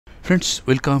Friends,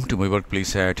 welcome to my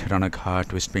workplace at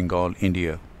Ranaghat, West Bengal,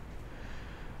 India.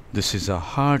 This is a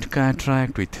hard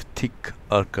cataract with thick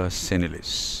arcus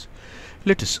senilis.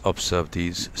 Let us observe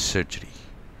this surgery.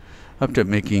 After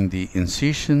making the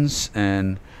incisions,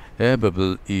 an air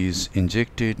bubble is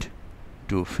injected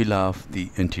to fill off the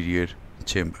anterior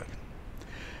chamber.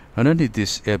 Underneath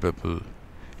this air bubble,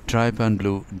 trypan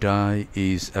blue dye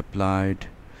is applied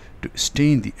to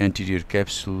stain the anterior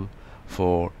capsule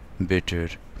for better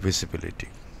visibility.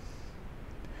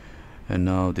 And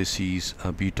now this is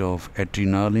a bit of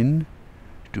adrenaline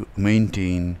to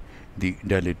maintain the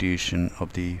dilatation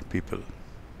of the pupil.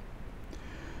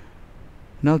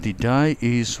 Now the dye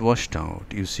is washed out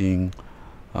using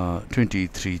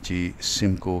 23G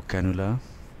Simcoe cannula,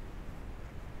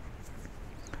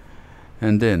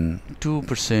 and then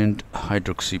 2%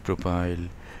 hydroxypropyl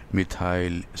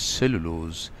methyl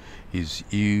cellulose is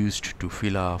used to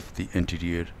fill off the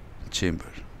anterior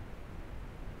chamber.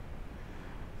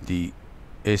 The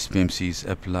SPMC is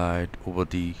applied over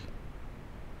the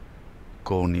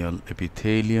corneal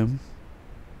epithelium,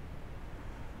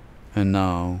 and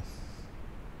now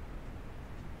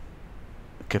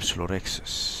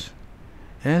capsulorhexis.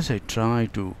 As I try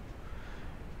to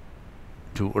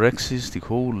rhexis, the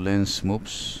whole lens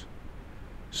moves,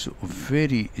 so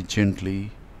very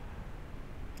gently,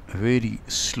 very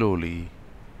slowly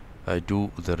I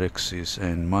do the rhexis,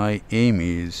 and my aim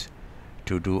is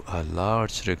to do a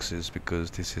large rhexis because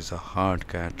this is a hard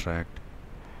cataract,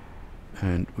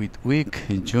 and with weak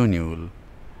zonule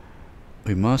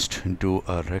we must do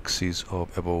a rhexis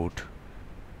of about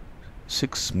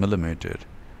 6 mm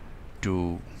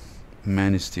to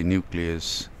manage the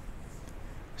nucleus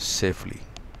safely.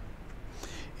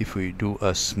 If we do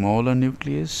a smaller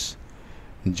nucleus,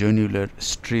 zonular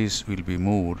stress will be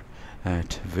more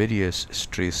at various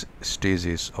stress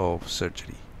stages of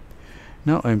surgery.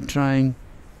 Now I am trying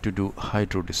to do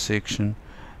hydrodissection,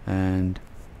 and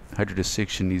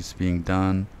hydrodissection is being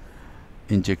done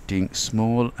injecting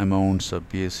small amounts of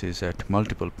BSS at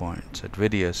multiple points, at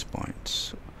various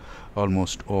points,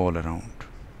 almost all around.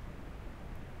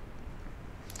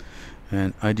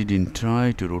 And I didn't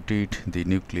try to rotate the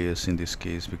nucleus in this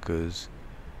case because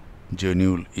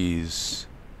zonule is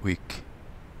weak.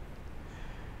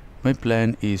 My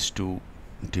plan is to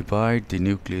divide the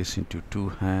nucleus into two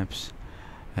halves,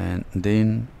 and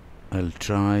then I'll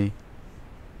try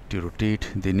to rotate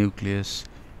the nucleus.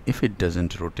 If it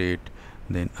doesn't rotate,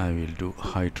 then I will do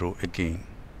hydro again.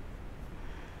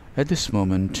 At this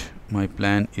moment my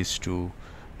plan is to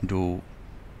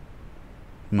divide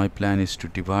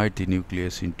the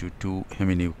nucleus into two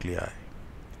heminuclei,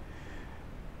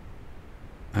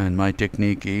 and my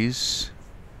technique is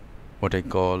what I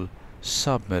call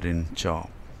submarine chop.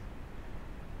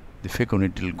 The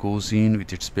phaconeedle goes in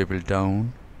with its bevel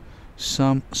down.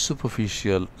 Some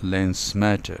superficial lens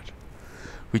matter,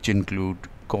 which include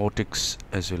cortex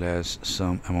as well as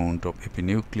some amount of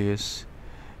epinucleus,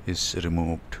 is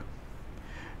removed.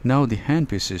 Now the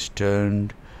handpiece is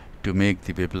turned to make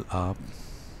the bevel up,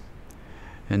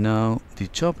 and now the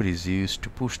chopper is used to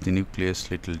push the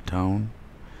nucleus little down,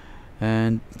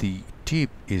 and the tip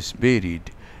is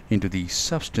buried into the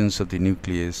substance of the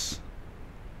nucleus,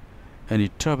 and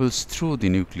it travels through the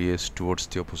nucleus towards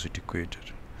the opposite equator.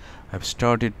 I've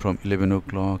started from 11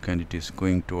 o'clock and it is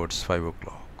going towards 5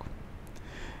 o'clock,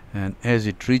 and as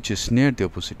it reaches near the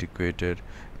opposite equator,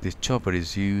 this chopper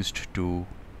is used to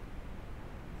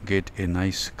get a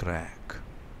nice crack.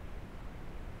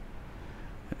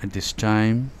 At this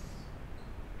time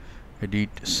I did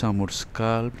some more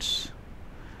scalps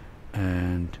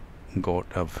and got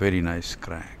a very nice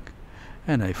crack,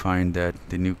 and I find that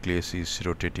the nucleus is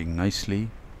rotating nicely.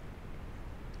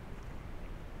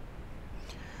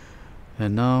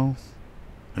 And now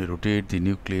I rotate the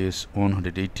nucleus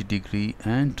 180 degree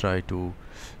and try to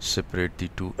separate the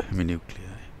two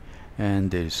heminuclei, and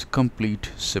there is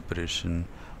complete separation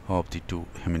of the two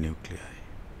heminuclei,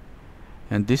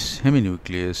 and this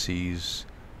heminucleus is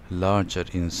larger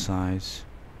in size.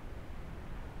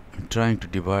 I'm trying to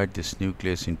divide this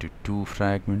nucleus into two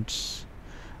fragments.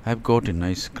 I've got a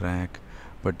nice crack,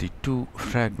 but the two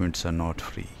fragments are not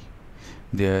free.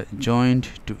 They are joined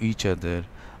to each other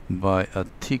by a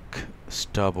thick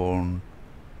stubborn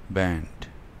band.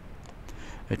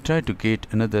 I try to get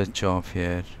another chop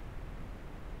here,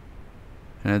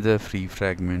 another free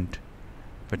fragment,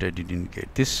 but I didn't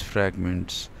get. These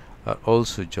fragments are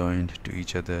also joined to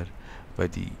each other by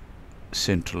the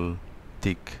central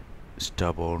thick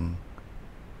stubborn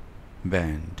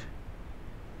band.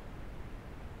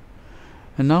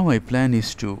 And now my plan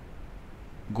is to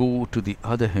go to the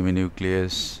other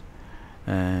heminucleus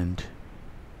and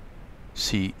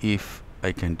see if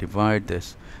I can divide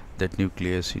that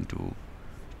nucleus into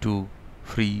two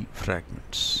free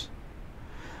fragments.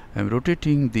 I'm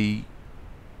rotating the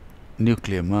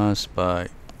nuclear mass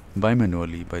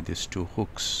bimanually by these two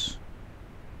hooks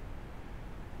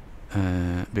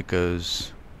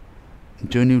because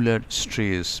zonular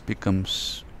stress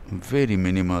becomes very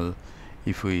minimal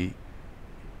if we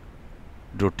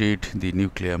rotate the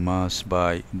nuclear mass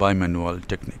by bimanual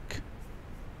technique.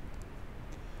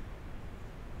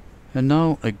 And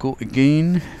now I go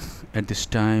again. At this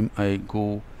time I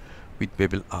go with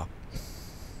bevel up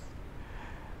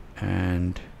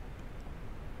and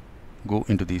go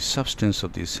into the substance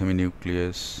of the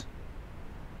seminucleus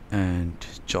and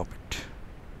chop it.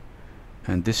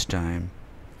 And this time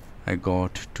I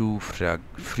got two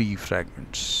free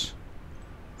fragments.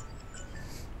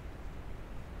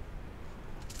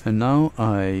 And now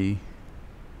I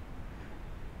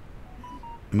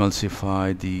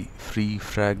emulsify the free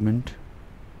fragment.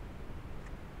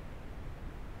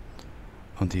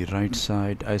 On the right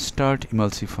side, I start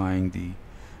emulsifying the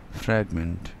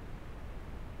fragment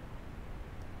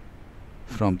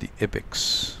from the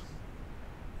apex.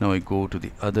 Now I go to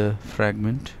the other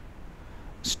fragment,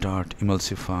 start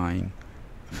emulsifying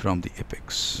from the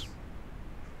apex.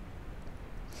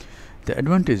 The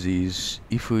advantage is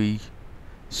if we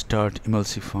start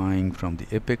emulsifying from the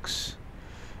apex,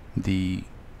 the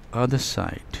other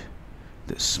side,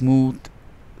 the smooth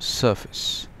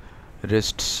surface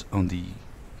rests on the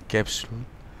capsule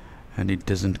and it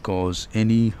doesn't cause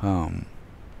any harm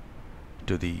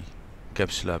to the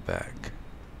capsular bag.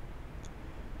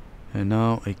 And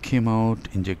now I came out,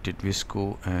 injected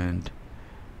visco, and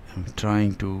I'm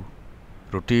trying to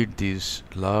rotate this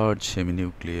large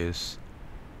seminucleus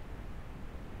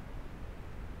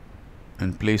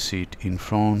and place it in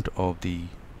front of the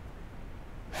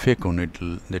phaco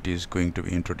needle that is going to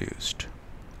be introduced.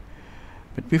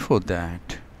 But before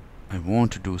that, I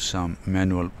want to do some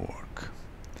manual work.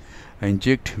 I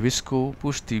inject visco,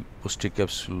 push the posterior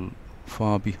capsule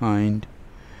far behind,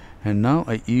 and now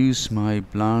I use my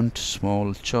blunt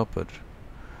small chopper,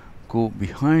 go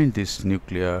behind this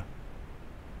nuclear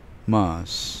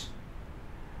mass,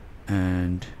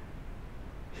 and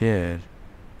here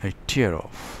I tear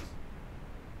off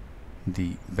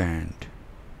the band,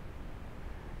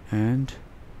 and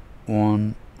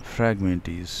one fragment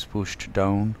is pushed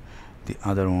down, the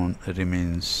other one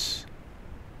remains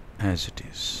as it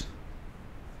is.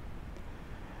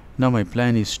 Now my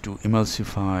plan is to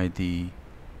emulsify the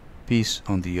piece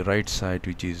on the right side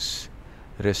which is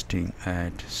resting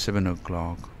at 7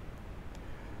 o'clock,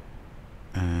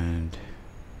 and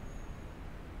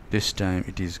this time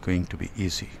it is going to be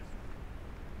easy.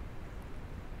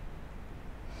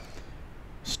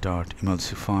 Start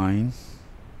emulsifying.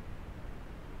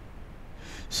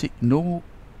 See, no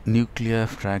nuclear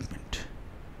fragment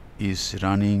is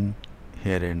running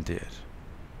here and there.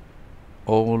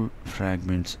 All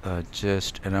fragments are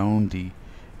just around the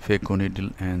phaco needle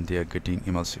and they are getting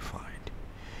emulsified.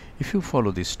 If you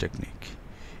follow this technique,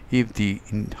 if the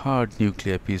hard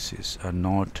nuclear pieces are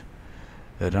not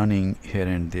running here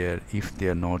and there, if they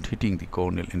are not hitting the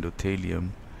corneal endothelium,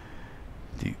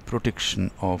 the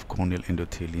protection of corneal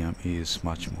endothelium is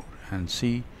much more. And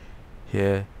see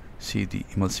here, see the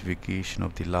emulsification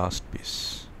of the last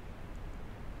piece.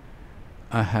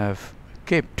 I have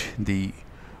kept the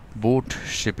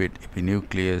boat-shaped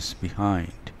epinucleus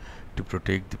behind to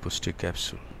protect the posterior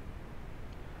capsule,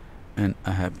 and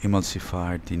I have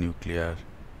emulsified the nuclear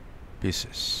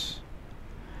pieces.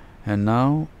 And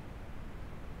now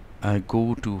I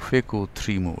go to phaco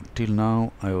 3 mode. Till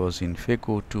now I was in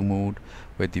phaco 2 mode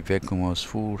where the vacuum was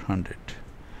 400,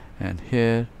 and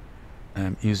here I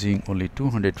am using only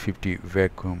 250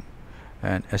 vacuum,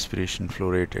 and aspiration flow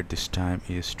rate at this time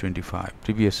is 25.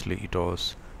 Previously it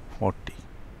was 40.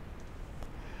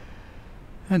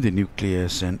 And the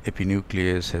nucleus and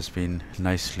epinucleus has been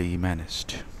nicely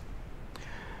managed,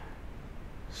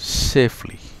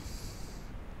 safely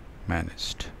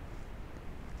managed.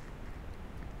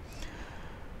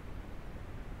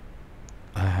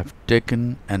 I have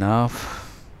taken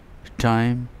enough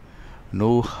time,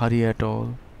 no hurry at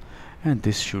all, and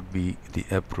this should be the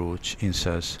approach in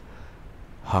such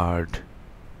hard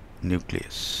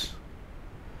nucleus.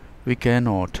 We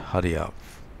cannot hurry up.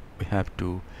 We have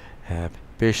to have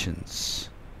patience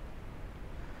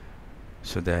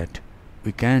so that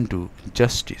we can do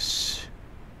justice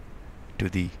to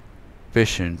the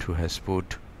patient who has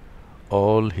put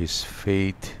all his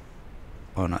faith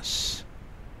on us.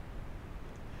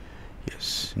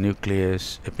 Yes,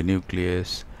 nucleus,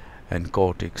 epinucleus and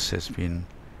cortex has been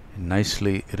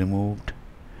nicely removed,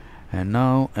 And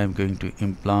now I'm going to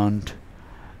implant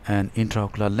an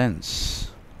intraocular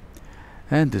lens,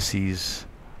 and this is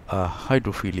a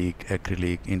hydrophilic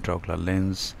acrylic intraocular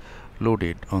lens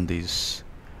loaded on this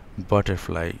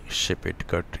butterfly shaped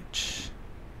cartridge.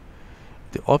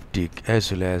 The optic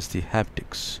as well as the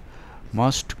haptics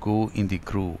must go in the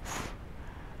groove,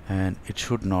 and it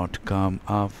should not come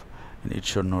up and it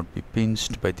should not be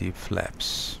pinched by the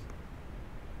flaps.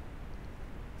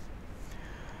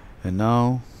 And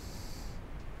now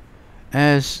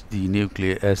as the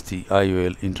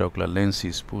IOL intraocular lens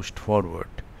is pushed forward,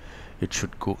 it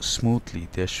should go smoothly.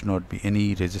 There should not be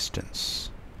any resistance.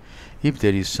 If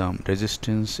there is some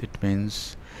resistance, it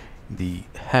means the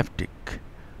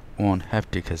one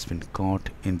haptic has been caught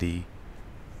in the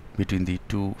between the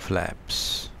two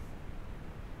flaps.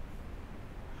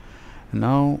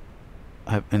 Now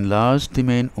I have enlarged the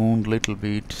main wound little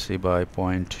bit, say by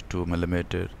 0.2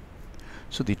 millimeter.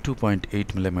 So the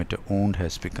 2.8 millimeter wound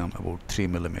has become about 3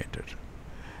 millimeter.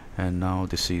 And now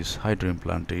this is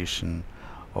hydroimplantation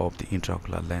of the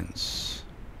intraocular lens.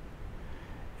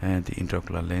 And the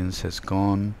intraocular lens has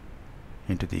gone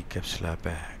into the capsular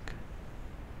bag.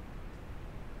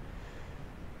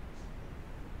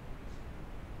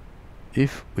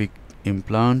 If we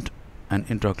implant an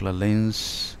intraocular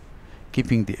lens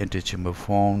keeping the antechamber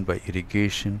formed by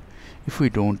irrigation, if we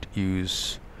don't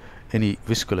use any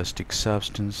viscoelastic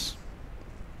substance,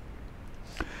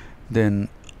 then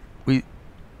we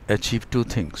achieve two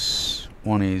things.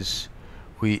 One is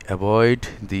we avoid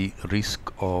the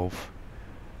risk of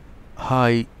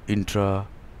high intraocular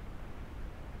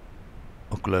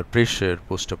pressure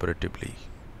postoperatively,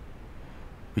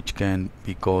 which can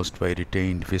be caused by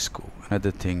retained visco.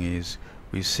 Another thing is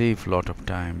we save lot of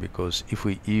time, because if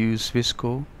we use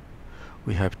visco,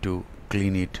 we have to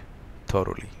clean it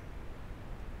thoroughly.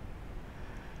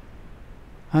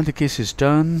 And the case is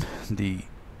done. The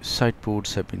side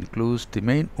ports have been closed. The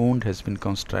main wound has been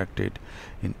constructed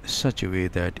in such a way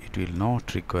that it will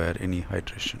not require any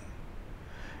hydration.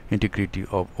 Integrity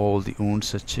of all the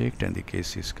wounds are checked and the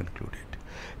case is concluded.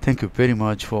 Thank you very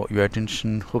much for your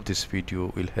attention. Hope this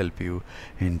video will help you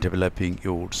in developing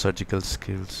your surgical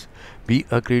skills. Be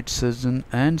a great surgeon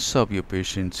and serve your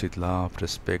patients with love,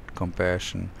 respect,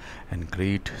 compassion, and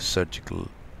great surgical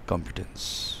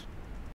competence.